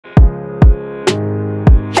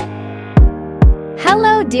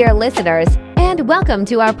dear listeners, and welcome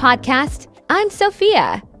to our podcast. I'm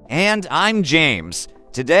Sophia. And I'm James.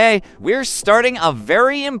 Today, we're starting a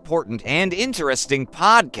very important and interesting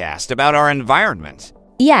podcast about our environment.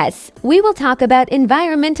 Yes, we will talk about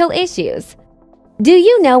environmental issues. Do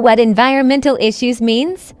you know what environmental issues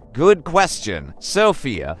means? Good question,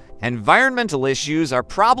 Sophia. Environmental issues are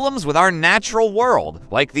problems with our natural world,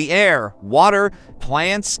 like the air, water,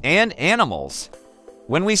 plants, and animals.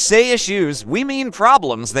 When we say issues, we mean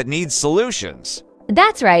problems that need solutions.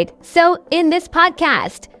 That's right. So, in this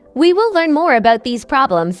podcast, we will learn more about these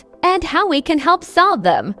problems and how we can help solve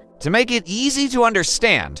them. To make it easy to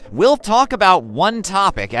understand, we'll talk about one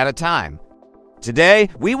topic at a time. Today,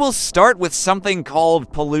 we will start with something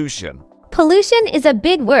called pollution. Pollution is a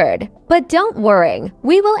big word, but don't worry,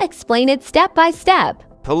 we will explain it step by step.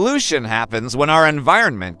 Pollution happens when our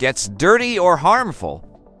environment gets dirty or harmful.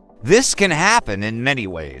 This can happen in many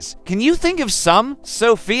ways. Can you think of some,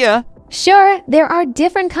 Sophia? Sure, there are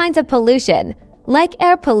different kinds of pollution, like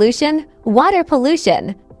air pollution, water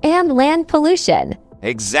pollution, and land pollution.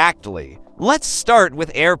 Exactly. Let's start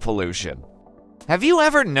with air pollution. Have you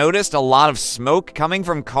ever noticed a lot of smoke coming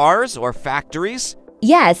from cars or factories?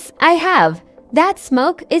 Yes, I have. That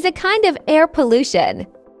smoke is a kind of air pollution.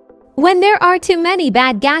 When there are too many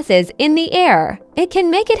bad gases in the air, it can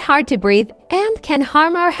make it hard to breathe and can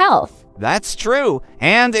harm our health. That's true,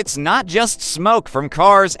 and it's not just smoke from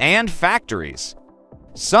cars and factories.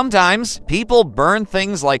 Sometimes people burn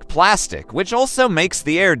things like plastic, which also makes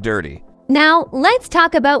the air dirty. Now, let's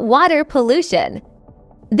talk about water pollution.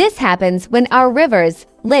 This happens when our rivers,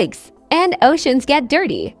 lakes, and oceans get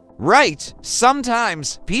dirty. Right,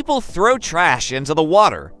 sometimes people throw trash into the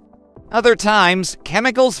water. Other times,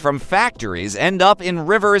 chemicals from factories end up in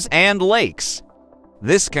rivers and lakes.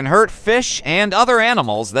 This can hurt fish and other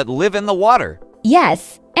animals that live in the water.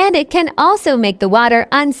 Yes, and it can also make the water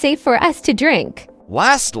unsafe for us to drink.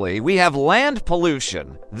 Lastly, we have land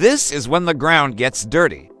pollution. This is when the ground gets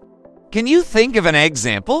dirty. Can you think of an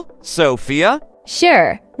example, Sophia?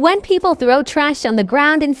 Sure, when people throw trash on the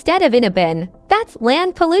ground instead of in a bin, that's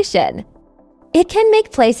land pollution. It can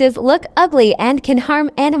make places look ugly and can harm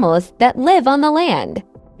animals that live on the land.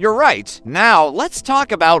 You're right. Now, let's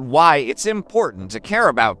talk about why it's important to care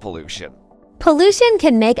about pollution. Pollution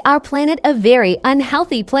can make our planet a very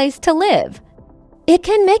unhealthy place to live. It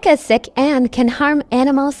can make us sick and can harm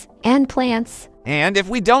animals and plants. And if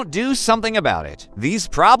we don't do something about it, these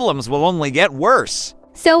problems will only get worse.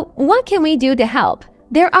 So, what can we do to help?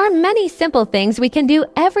 There are many simple things we can do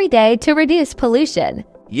every day to reduce pollution.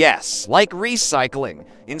 Yes, like recycling.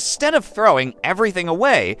 Instead of throwing everything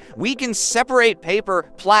away, we can separate paper,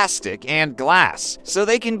 plastic, and glass so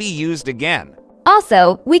they can be used again.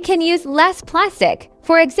 Also, we can use less plastic.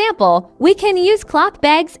 For example, we can use cloth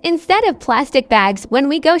bags instead of plastic bags when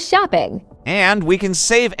we go shopping. And we can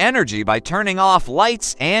save energy by turning off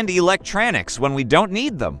lights and electronics when we don't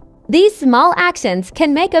need them. These small actions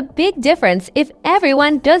can make a big difference if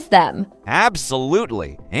everyone does them.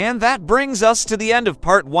 Absolutely. And that brings us to the end of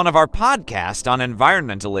part 1 of our podcast on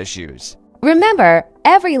environmental issues. Remember,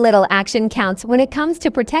 every little action counts when it comes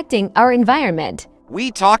to protecting our environment. We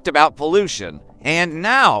talked about pollution, and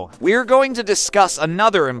now we're going to discuss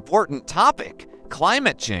another important topic,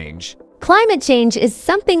 climate change. Climate change is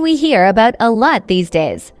something we hear about a lot these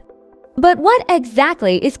days. But what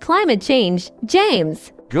exactly is climate change,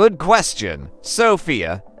 James? Good question,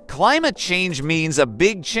 Sophia. Climate change means a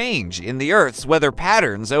big change in the Earth's weather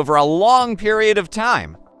patterns over a long period of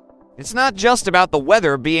time. It's not just about the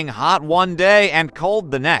weather being hot one day and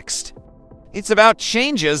cold the next. It's about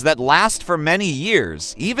changes that last for many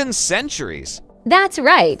years, even centuries. That's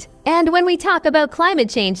right. And when we talk about climate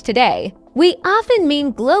change today, we often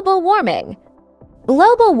mean global warming.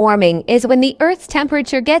 Global warming is when the Earth's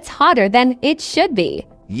temperature gets hotter than it should be.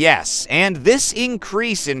 Yes, and this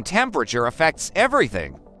increase in temperature affects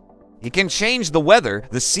everything. It can change the weather,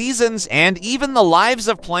 the seasons, and even the lives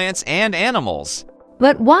of plants and animals.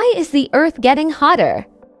 But why is the Earth getting hotter?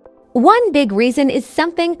 One big reason is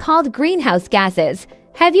something called greenhouse gases.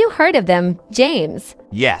 Have you heard of them, James?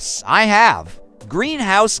 Yes, I have.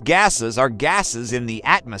 Greenhouse gases are gases in the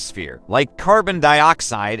atmosphere, like carbon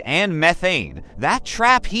dioxide and methane, that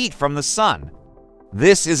trap heat from the sun.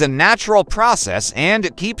 This is a natural process and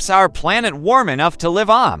it keeps our planet warm enough to live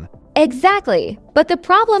on. Exactly. But the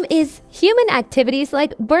problem is human activities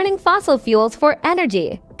like burning fossil fuels for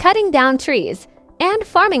energy, cutting down trees, and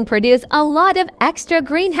farming produce a lot of extra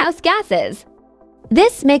greenhouse gases.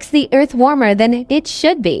 This makes the Earth warmer than it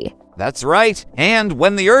should be. That's right. And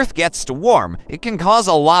when the Earth gets too warm, it can cause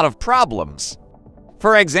a lot of problems.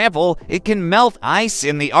 For example, it can melt ice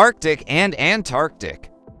in the Arctic and Antarctic.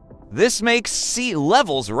 This makes sea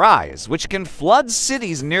levels rise, which can flood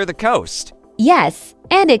cities near the coast. Yes,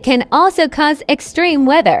 and it can also cause extreme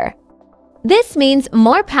weather. This means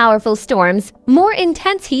more powerful storms, more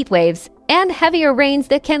intense heat waves, and heavier rains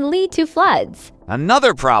that can lead to floods.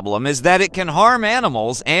 Another problem is that it can harm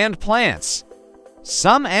animals and plants.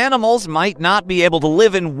 Some animals might not be able to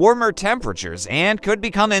live in warmer temperatures and could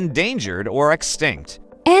become endangered or extinct.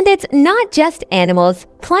 And it's not just animals.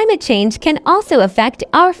 Climate change can also affect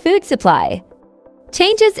our food supply.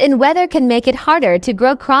 Changes in weather can make it harder to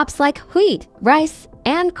grow crops like wheat, rice,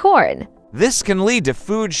 and corn. This can lead to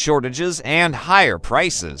food shortages and higher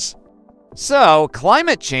prices. So,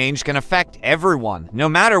 climate change can affect everyone, no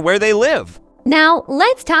matter where they live. Now,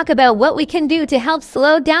 let's talk about what we can do to help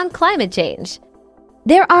slow down climate change.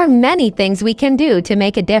 There are many things we can do to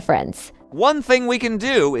make a difference. One thing we can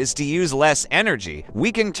do is to use less energy.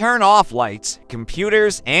 We can turn off lights,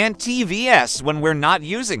 computers, and TVs when we're not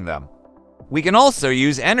using them. We can also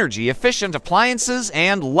use energy-efficient appliances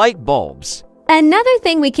and light bulbs. Another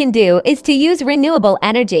thing we can do is to use renewable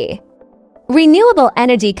energy. Renewable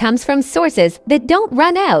energy comes from sources that don't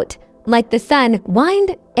run out, like the sun,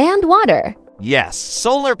 wind, and water. Yes,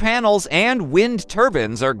 solar panels and wind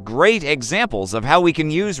turbines are great examples of how we can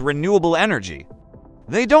use renewable energy.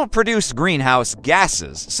 They don't produce greenhouse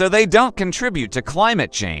gases, so they don't contribute to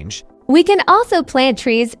climate change. We can also plant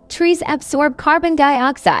trees. Trees absorb carbon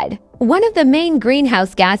dioxide, one of the main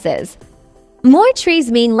greenhouse gases. More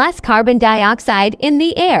trees mean less carbon dioxide in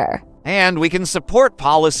the air. And we can support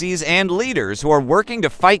policies and leaders who are working to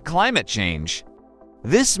fight climate change.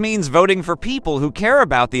 This means voting for people who care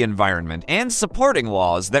about the environment and supporting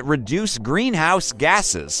laws that reduce greenhouse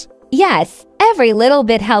gases. Yes, every little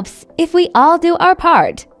bit helps. If we all do our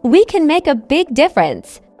part, we can make a big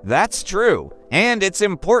difference. That's true. And it's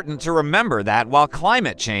important to remember that while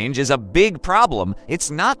climate change is a big problem, it's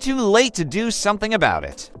not too late to do something about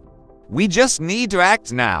it. We just need to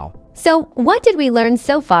act now. So, what did we learn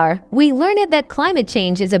so far? We learned that climate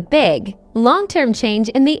change is a big, long-term change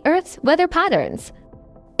in the Earth's weather patterns.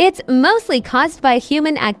 It's mostly caused by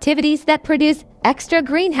human activities that produce extra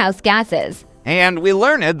greenhouse gases. And we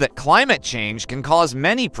learned that climate change can cause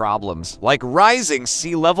many problems, like rising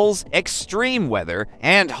sea levels, extreme weather,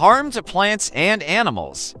 and harm to plants and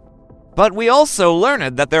animals. But we also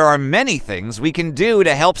learned that there are many things we can do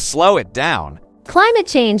to help slow it down. Climate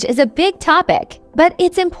change is a big topic, but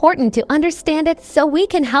it's important to understand it so we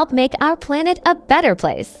can help make our planet a better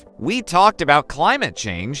place. We talked about climate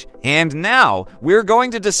change, and now we're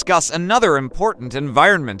going to discuss another important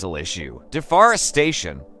environmental issue: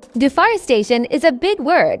 deforestation. Deforestation is a big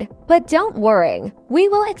word, but don't worry, we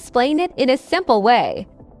will explain it in a simple way.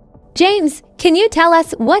 James, can you tell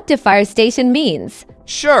us what deforestation means?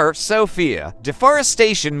 Sure, Sophia.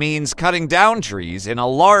 Deforestation means cutting down trees in a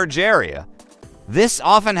large area. This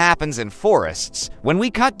often happens in forests. When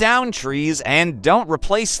we cut down trees and don't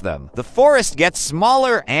replace them, the forest gets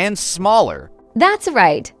smaller and smaller. That's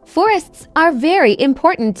right. Forests are very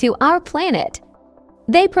important to our planet.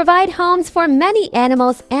 They provide homes for many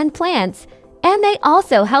animals and plants, and they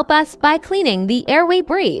also help us by cleaning the air we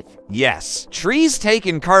breathe. Yes, trees take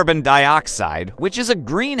in carbon dioxide, which is a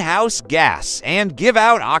greenhouse gas, and give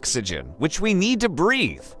out oxygen, which we need to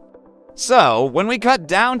breathe. So, when we cut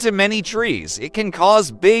down too many trees, it can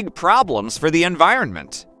cause big problems for the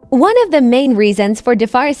environment. One of the main reasons for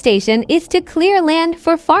deforestation is to clear land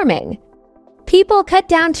for farming. People cut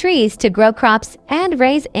down trees to grow crops and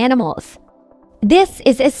raise animals. This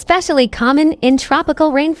is especially common in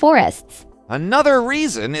tropical rainforests. Another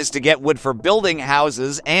reason is to get wood for building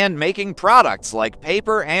houses and making products like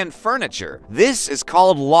paper and furniture. This is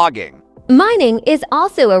called logging. Mining is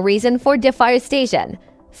also a reason for deforestation.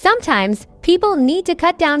 Sometimes people need to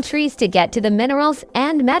cut down trees to get to the minerals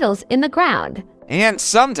and metals in the ground. And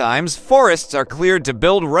sometimes forests are cleared to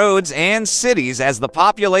build roads and cities as the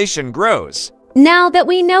population grows. Now that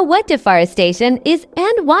we know what deforestation is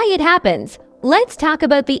and why it happens, let's talk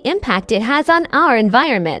about the impact it has on our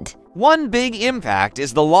environment. One big impact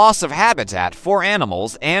is the loss of habitat for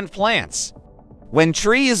animals and plants. When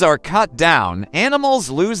trees are cut down, animals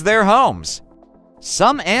lose their homes.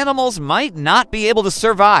 Some animals might not be able to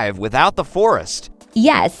survive without the forest.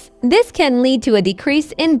 Yes, this can lead to a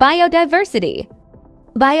decrease in biodiversity.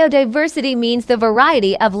 Biodiversity means the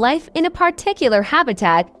variety of life in a particular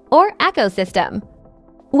habitat or ecosystem.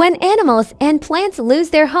 When animals and plants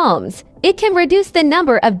lose their homes, it can reduce the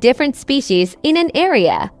number of different species in an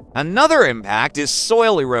area. Another impact is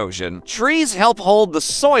soil erosion. Trees help hold the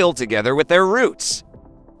soil together with their roots.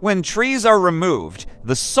 When trees are removed,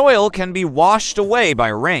 the soil can be washed away by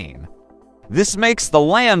rain. This makes the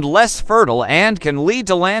land less fertile and can lead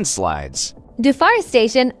to landslides.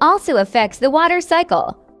 Deforestation also affects the water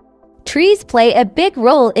cycle. Trees play a big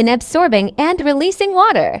role in absorbing and releasing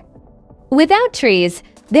water. Without trees,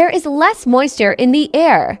 there is less moisture in the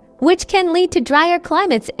air, which can lead to drier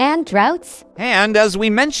climates and droughts. And as we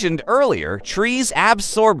mentioned earlier, trees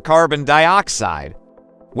absorb carbon dioxide.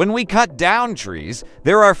 When we cut down trees,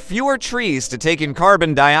 there are fewer trees to take in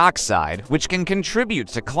carbon dioxide, which can contribute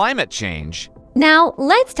to climate change. Now,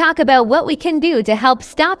 let's talk about what we can do to help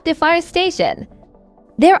stop deforestation.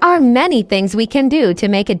 There are many things we can do to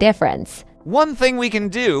make a difference. One thing we can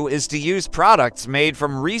do is to use products made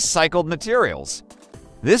from recycled materials.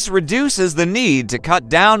 This reduces the need to cut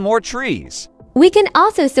down more trees. We can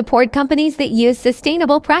also support companies that use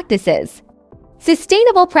sustainable practices.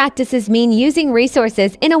 Sustainable practices mean using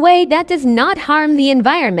resources in a way that does not harm the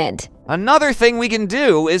environment. Another thing we can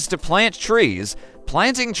do is to plant trees.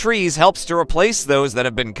 Planting trees helps to replace those that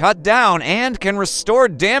have been cut down and can restore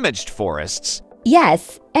damaged forests.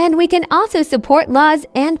 Yes, and we can also support laws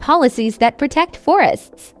and policies that protect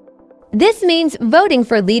forests. This means voting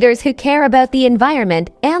for leaders who care about the environment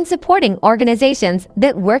and supporting organizations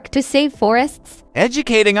that work to save forests.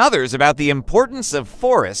 Educating others about the importance of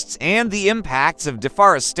forests and the impacts of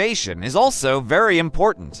deforestation is also very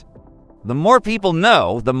important. The more people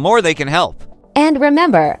know, the more they can help. And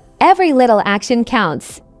remember, every little action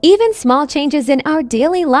counts. Even small changes in our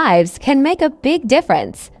daily lives can make a big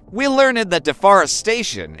difference. We learned that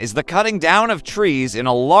deforestation is the cutting down of trees in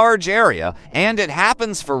a large area, and it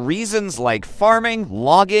happens for reasons like farming,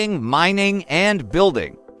 logging, mining, and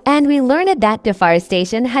building. And we learned that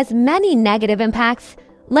deforestation has many negative impacts,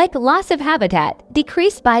 like loss of habitat,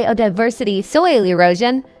 decreased biodiversity, soil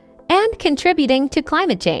erosion, and contributing to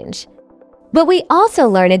climate change. But we also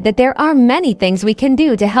learned that there are many things we can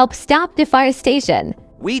do to help stop deforestation.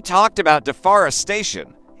 We talked about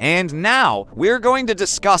deforestation. And now, we're going to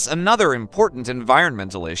discuss another important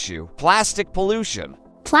environmental issue, plastic pollution.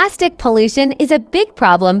 Plastic pollution is a big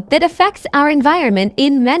problem that affects our environment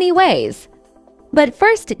in many ways. But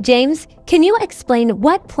first, James, can you explain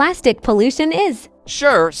what plastic pollution is?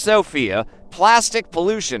 Sure, Sophia. Plastic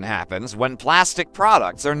pollution happens when plastic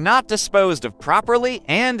products are not disposed of properly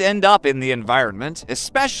and end up in the environment,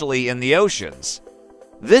 especially in the oceans.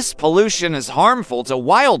 This pollution is harmful to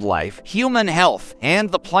wildlife, human health, and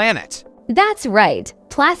the planet. That's right.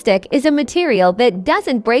 Plastic is a material that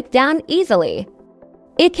doesn't break down easily.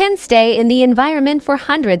 It can stay in the environment for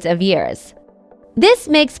hundreds of years. This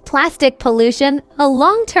makes plastic pollution a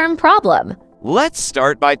long-term problem. Let's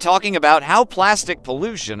start by talking about how plastic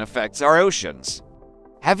pollution affects our oceans.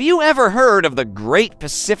 Have you ever heard of the Great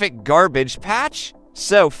Pacific Garbage Patch,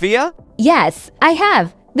 Sophia? Yes, I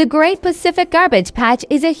have. The Great Pacific Garbage Patch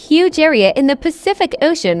is a huge area in the Pacific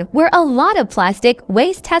Ocean where a lot of plastic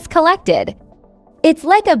waste has collected. It's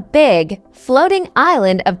like a big, floating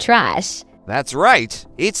island of trash. That's right.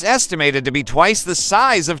 It's estimated to be twice the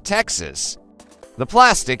size of Texas. The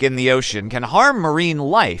plastic in the ocean can harm marine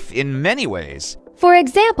life in many ways. For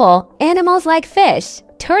example, animals like fish,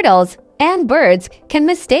 turtles, and birds can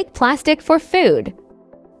mistake plastic for food.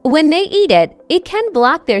 When they eat it, it can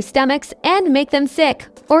block their stomachs and make them sick,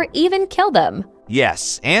 or even kill them.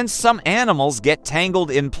 Yes, and some animals get tangled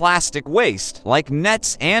in plastic waste, like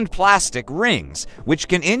nets and plastic rings, which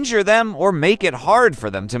can injure them or make it hard for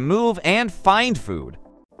them to move and find food.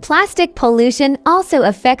 Plastic pollution also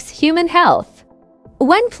affects human health.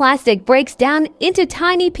 When plastic breaks down into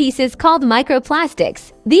tiny pieces called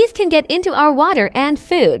microplastics, these can get into our water and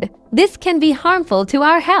food. This can be harmful to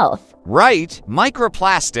our health. Right,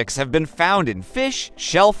 microplastics have been found in fish,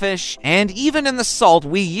 shellfish, and even in the salt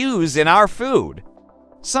we use in our food.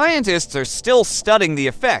 Scientists are still studying the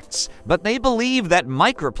effects, but they believe that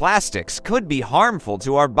microplastics could be harmful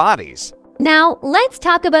to our bodies. Now, let's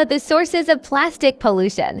talk about the sources of plastic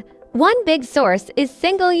pollution. One big source is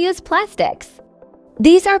single-use plastics.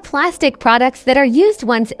 These are plastic products that are used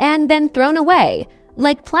once and then thrown away,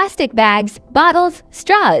 like plastic bags, bottles,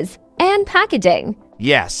 straws, and packaging.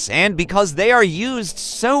 Yes, and because they are used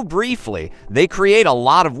so briefly, they create a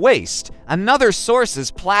lot of waste. Another source is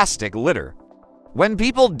plastic litter. When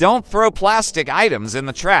people don't throw plastic items in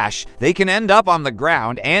the trash, they can end up on the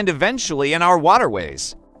ground and eventually in our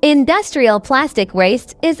waterways. Industrial plastic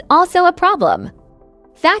waste is also a problem.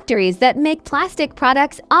 Factories that make plastic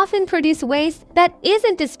products often produce waste that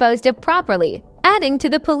isn't disposed of properly, adding to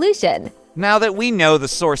the pollution. Now that we know the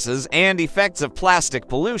sources and effects of plastic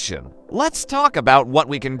pollution, let's talk about what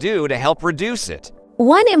we can do to help reduce it.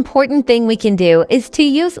 One important thing we can do is to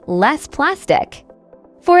use less plastic.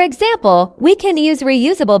 For example, we can use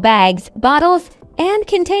reusable bags, bottles, and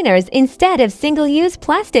containers instead of single-use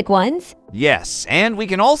plastic ones. Yes, and we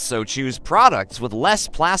can also choose products with less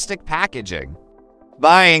plastic packaging.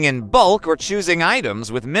 Buying in bulk or choosing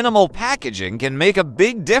items with minimal packaging can make a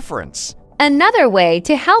big difference. Another way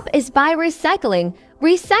to help is by recycling.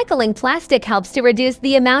 Recycling plastic helps to reduce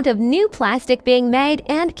the amount of new plastic being made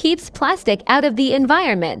and keeps plastic out of the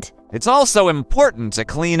environment. It's also important to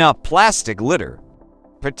clean up plastic litter.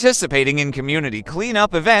 Participating in community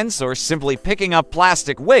cleanup events or simply picking up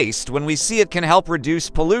plastic waste when we see it can help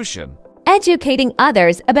reduce pollution. Educating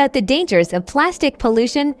others about the dangers of plastic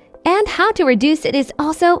pollution and how to reduce it is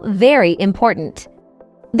also very important.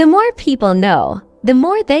 The more people know, the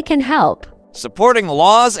more they can help. Supporting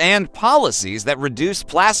laws and policies that reduce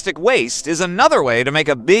plastic waste is another way to make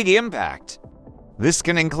a big impact. This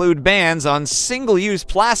can include bans on single-use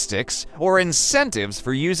plastics or incentives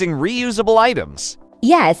for using reusable items.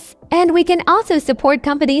 Yes, and we can also support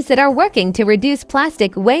companies that are working to reduce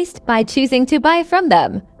plastic waste by choosing to buy from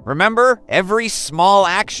them. Remember, every small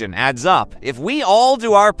action adds up. If we all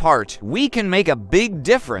do our part, we can make a big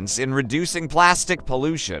difference in reducing plastic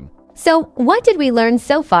pollution. So, what did we learn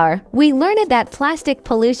so far? We learned that plastic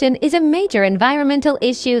pollution is a major environmental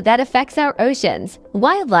issue that affects our oceans,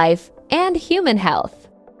 wildlife, and human health.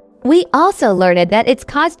 We also learned that it's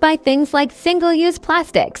caused by things like single-use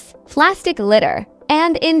plastics, plastic litter,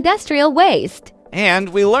 and industrial waste. And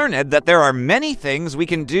we learned that there are many things we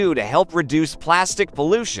can do to help reduce plastic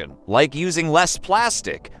pollution, like using less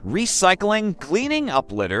plastic, recycling, cleaning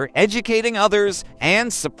up litter, educating others,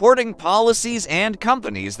 and supporting policies and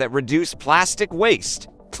companies that reduce plastic waste.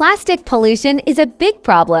 Plastic pollution is a big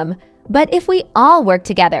problem, but if we all work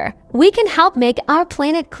together, we can help make our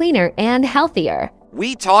planet cleaner and healthier.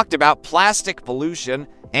 We talked about plastic pollution,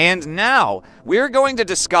 and now we're going to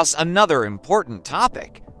discuss another important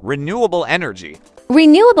topic: renewable energy.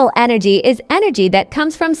 Renewable energy is energy that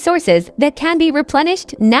comes from sources that can be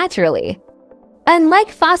replenished naturally.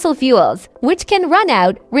 Unlike fossil fuels, which can run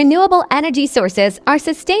out, renewable energy sources are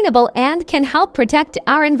sustainable and can help protect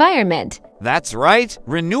our environment. That's right.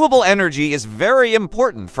 Renewable energy is very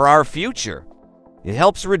important for our future. It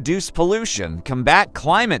helps reduce pollution, combat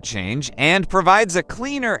climate change, and provides a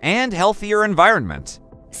cleaner and healthier environment.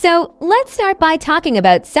 So, let's start by talking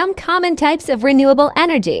about some common types of renewable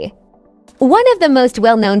energy. One of the most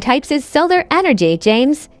well-known types is solar energy.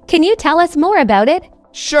 James, can you tell us more about it?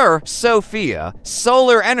 Sure, Sophia.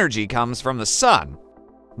 Solar energy comes from the sun.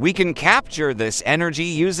 We can capture this energy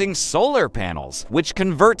using solar panels, which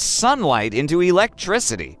convert sunlight into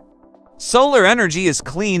electricity. Solar energy is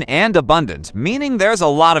clean and abundant, meaning there's a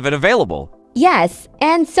lot of it available. Yes,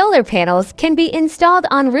 and solar panels can be installed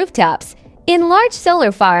on rooftops, in large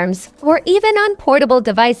solar farms, or even on portable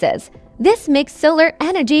devices. This makes solar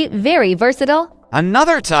energy very versatile.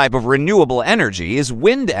 Another type of renewable energy is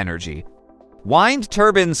wind energy. Wind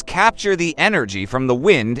turbines capture the energy from the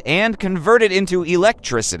wind and convert it into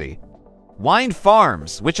electricity. Wind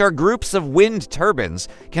farms, which are groups of wind turbines,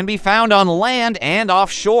 can be found on land and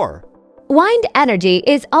offshore. Wind energy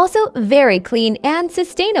is also very clean and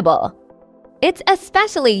sustainable. It's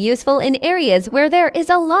especially useful in areas where there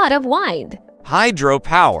is a lot of wind.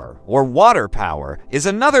 Hydropower, or water power, is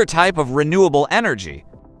another type of renewable energy.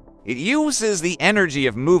 It uses the energy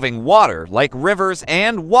of moving water, like rivers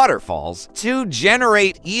and waterfalls, to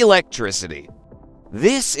generate electricity.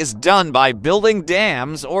 This is done by building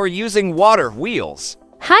dams or using water wheels.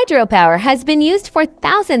 Hydropower has been used for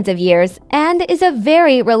thousands of years and is a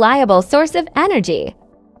very reliable source of energy.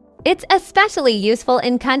 It's especially useful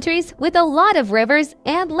in countries with a lot of rivers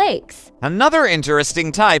and lakes. Another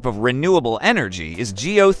interesting type of renewable energy is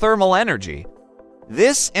geothermal energy.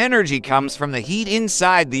 This energy comes from the heat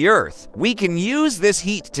inside the earth. We can use this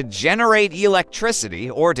heat to generate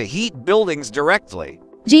electricity or to heat buildings directly.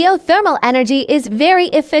 Geothermal energy is very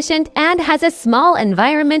efficient and has a small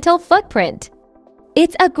environmental footprint.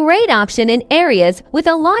 It's a great option in areas with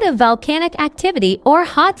a lot of volcanic activity or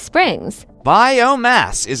hot springs.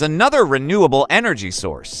 Biomass is another renewable energy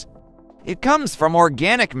source. It comes from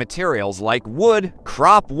organic materials like wood,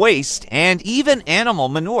 crop waste, and even animal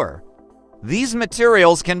manure. These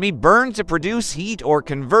materials can be burned to produce heat or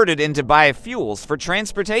converted into biofuels for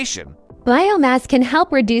transportation. Biomass can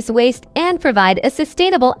help reduce waste and provide a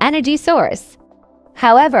sustainable energy source.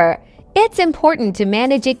 However, it's important to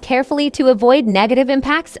manage it carefully to avoid negative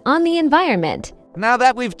impacts on the environment. Now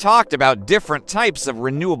that we've talked about different types of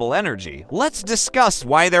renewable energy, let's discuss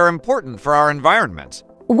why they're important for our environment.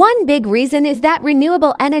 One big reason is that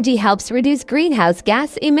renewable energy helps reduce greenhouse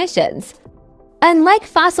gas emissions. Unlike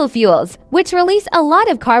fossil fuels, which release a lot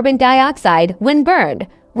of carbon dioxide when burned,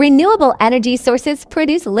 renewable energy sources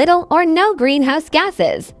produce little or no greenhouse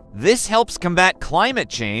gases. This helps combat climate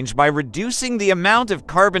change by reducing the amount of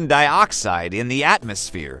carbon dioxide in the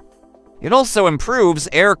atmosphere. It also improves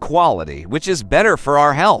air quality, which is better for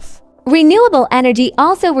our health. Renewable energy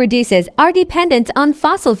also reduces our dependence on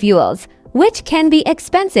fossil fuels, which can be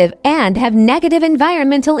expensive and have negative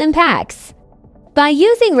environmental impacts. By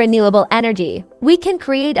using renewable energy, we can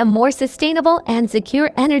create a more sustainable and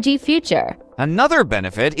secure energy future. Another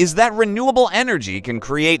benefit is that renewable energy can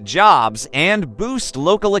create jobs and boost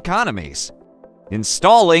local economies.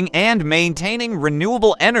 Installing and maintaining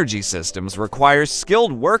renewable energy systems requires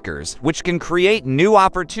skilled workers, which can create new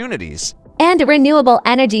opportunities. And renewable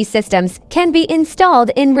energy systems can be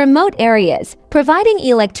installed in remote areas, providing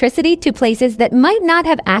electricity to places that might not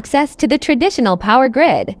have access to the traditional power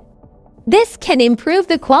grid. This can improve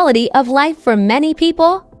the quality of life for many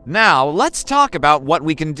people. Now, let's talk about what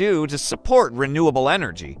we can do to support renewable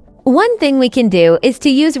energy. One thing we can do is to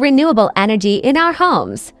use renewable energy in our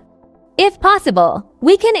homes. If possible,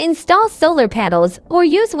 we can install solar panels or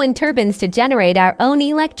use wind turbines to generate our own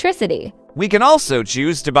electricity. We can also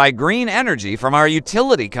choose to buy green energy from our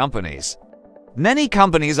utility companies. Many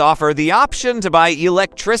companies offer the option to buy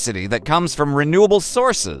electricity that comes from renewable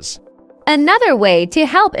sources. Another way to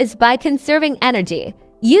help is by conserving energy.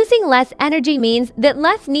 Using less energy means that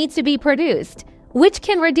less needs to be produced, which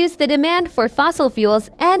can reduce the demand for fossil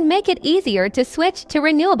fuels and make it easier to switch to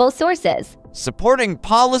renewable sources. Supporting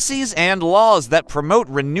policies and laws that promote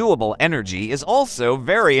renewable energy is also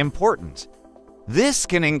very important. This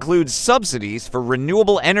can include subsidies for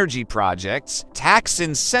renewable energy projects, tax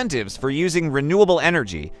incentives for using renewable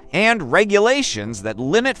energy, and regulations that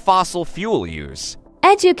limit fossil fuel use.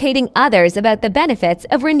 Educating others about the benefits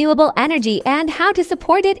of renewable energy and how to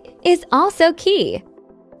support it is also key.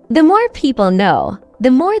 The more people know, the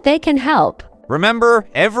more they can help. Remember,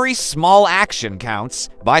 every small action counts.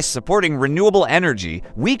 By supporting renewable energy,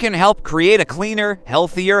 we can help create a cleaner,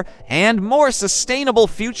 healthier, and more sustainable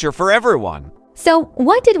future for everyone. So,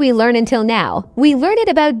 what did we learn until now? We learned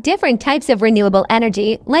about different types of renewable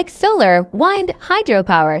energy like solar, wind,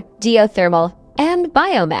 hydropower, geothermal, and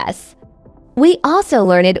biomass. We also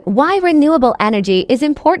learned why renewable energy is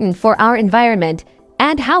important for our environment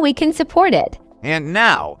and how we can support it. And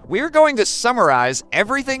now, we're going to summarize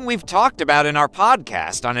everything we've talked about in our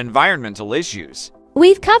podcast on environmental issues.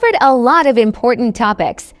 We've covered a lot of important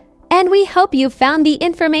topics, and we hope you found the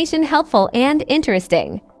information helpful and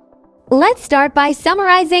interesting. Let's start by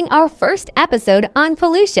summarizing our first episode on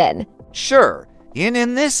pollution. Sure.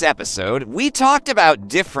 In this episode, we talked about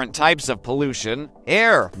different types of pollution: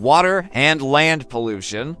 air, water, and land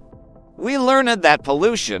pollution. We learned that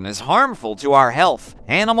pollution is harmful to our health,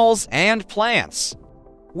 animals, and plants.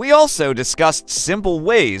 We also discussed simple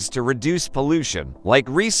ways to reduce pollution, like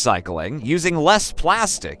recycling, using less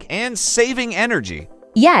plastic, and saving energy.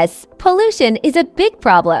 Yes, pollution is a big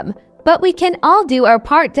problem, but we can all do our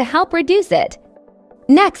part to help reduce it.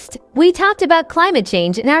 Next, we talked about climate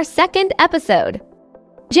change in our second episode.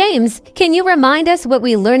 James, can you remind us what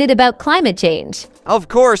we learned about climate change? Of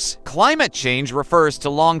course, climate change refers to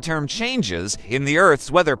long-term changes in the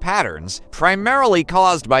Earth's weather patterns, primarily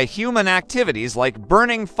caused by human activities like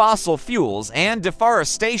burning fossil fuels and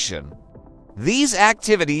deforestation. These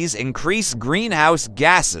activities increase greenhouse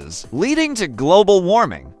gases, leading to global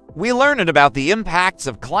warming. We learned about the impacts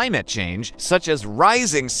of climate change, such as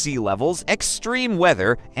rising sea levels, extreme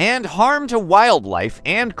weather, and harm to wildlife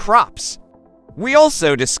and crops. We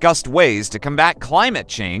also discussed ways to combat climate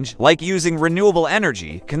change, like using renewable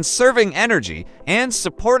energy, conserving energy, and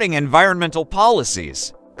supporting environmental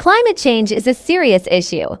policies. Climate change is a serious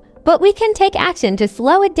issue, but we can take action to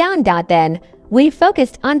slow it down. Then, we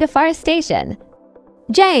focused on deforestation.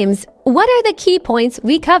 James, what are the key points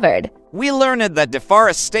we covered? We learned that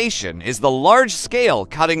deforestation is the large-scale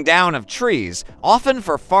cutting down of trees, often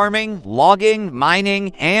for farming, logging,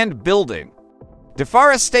 mining, and building.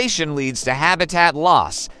 Deforestation leads to habitat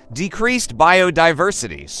loss, decreased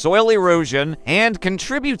biodiversity, soil erosion, and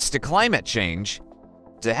contributes to climate change.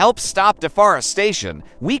 To help stop deforestation,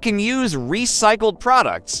 we can use recycled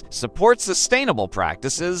products, support sustainable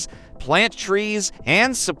practices, plant trees,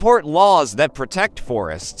 and support laws that protect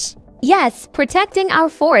forests. Yes, protecting our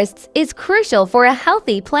forests is crucial for a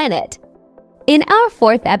healthy planet. In our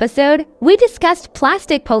fourth episode, we discussed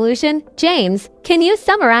plastic pollution. James, can you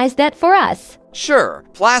summarize that for us? Sure,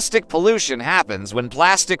 plastic pollution happens when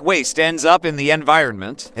plastic waste ends up in the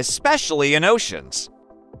environment, especially in oceans.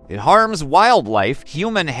 It harms wildlife,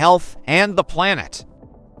 human health, and the planet.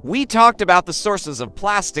 We talked about the sources of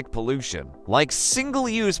plastic pollution, like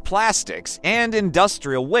single-use plastics and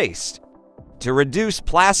industrial waste. To reduce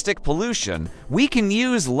plastic pollution, we can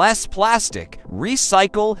use less plastic,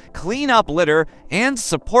 recycle, clean up litter, and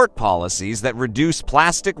support policies that reduce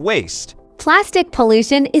plastic waste. Plastic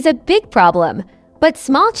pollution is a big problem, but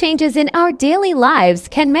small changes in our daily lives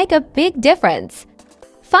can make a big difference.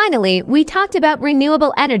 Finally, we talked about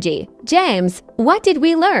renewable energy. James, what did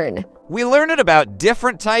we learn? We learned about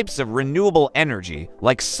different types of renewable energy,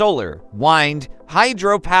 like solar, wind,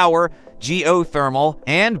 hydropower, geothermal,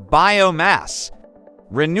 and biomass.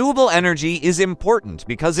 Renewable energy is important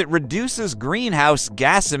because it reduces greenhouse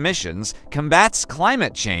gas emissions, combats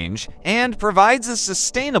climate change, and provides a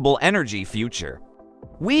sustainable energy future.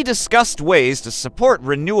 We discussed ways to support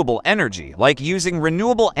renewable energy, like using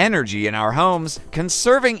renewable energy in our homes,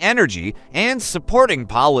 conserving energy, and supporting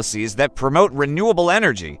policies that promote renewable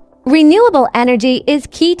energy. Renewable energy is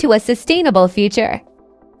key to a sustainable future.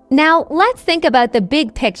 Now, let's think about the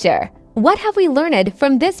big picture. What have we learned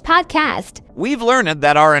from this podcast? We've learned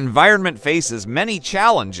that our environment faces many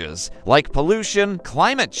challenges, like pollution,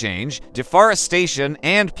 climate change, deforestation,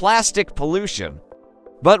 and plastic pollution.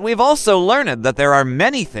 But we've also learned that there are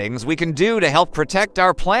many things we can do to help protect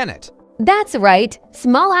our planet. That's right.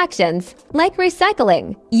 Small actions like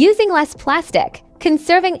recycling, using less plastic,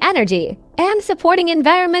 conserving energy, and supporting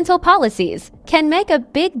environmental policies can make a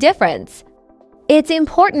big difference. It's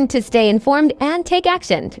important to stay informed and take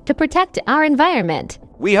action to protect our environment.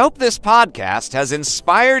 We hope this podcast has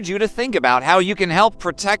inspired you to think about how you can help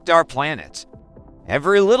protect our planet.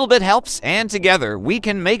 Every little bit helps, and together we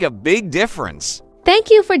can make a big difference. Thank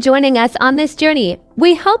you for joining us on this journey.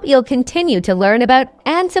 We hope you'll continue to learn about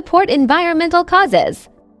and support environmental causes.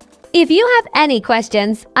 If you have any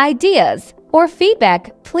questions, ideas, or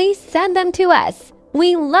feedback, please send them to us.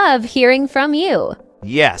 We love hearing from you.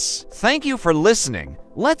 Yes, thank you for listening.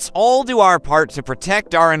 Let's all do our part to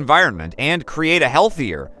protect our environment and create a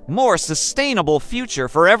healthier, more sustainable future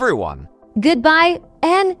for everyone. Goodbye,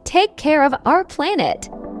 and take care of our planet.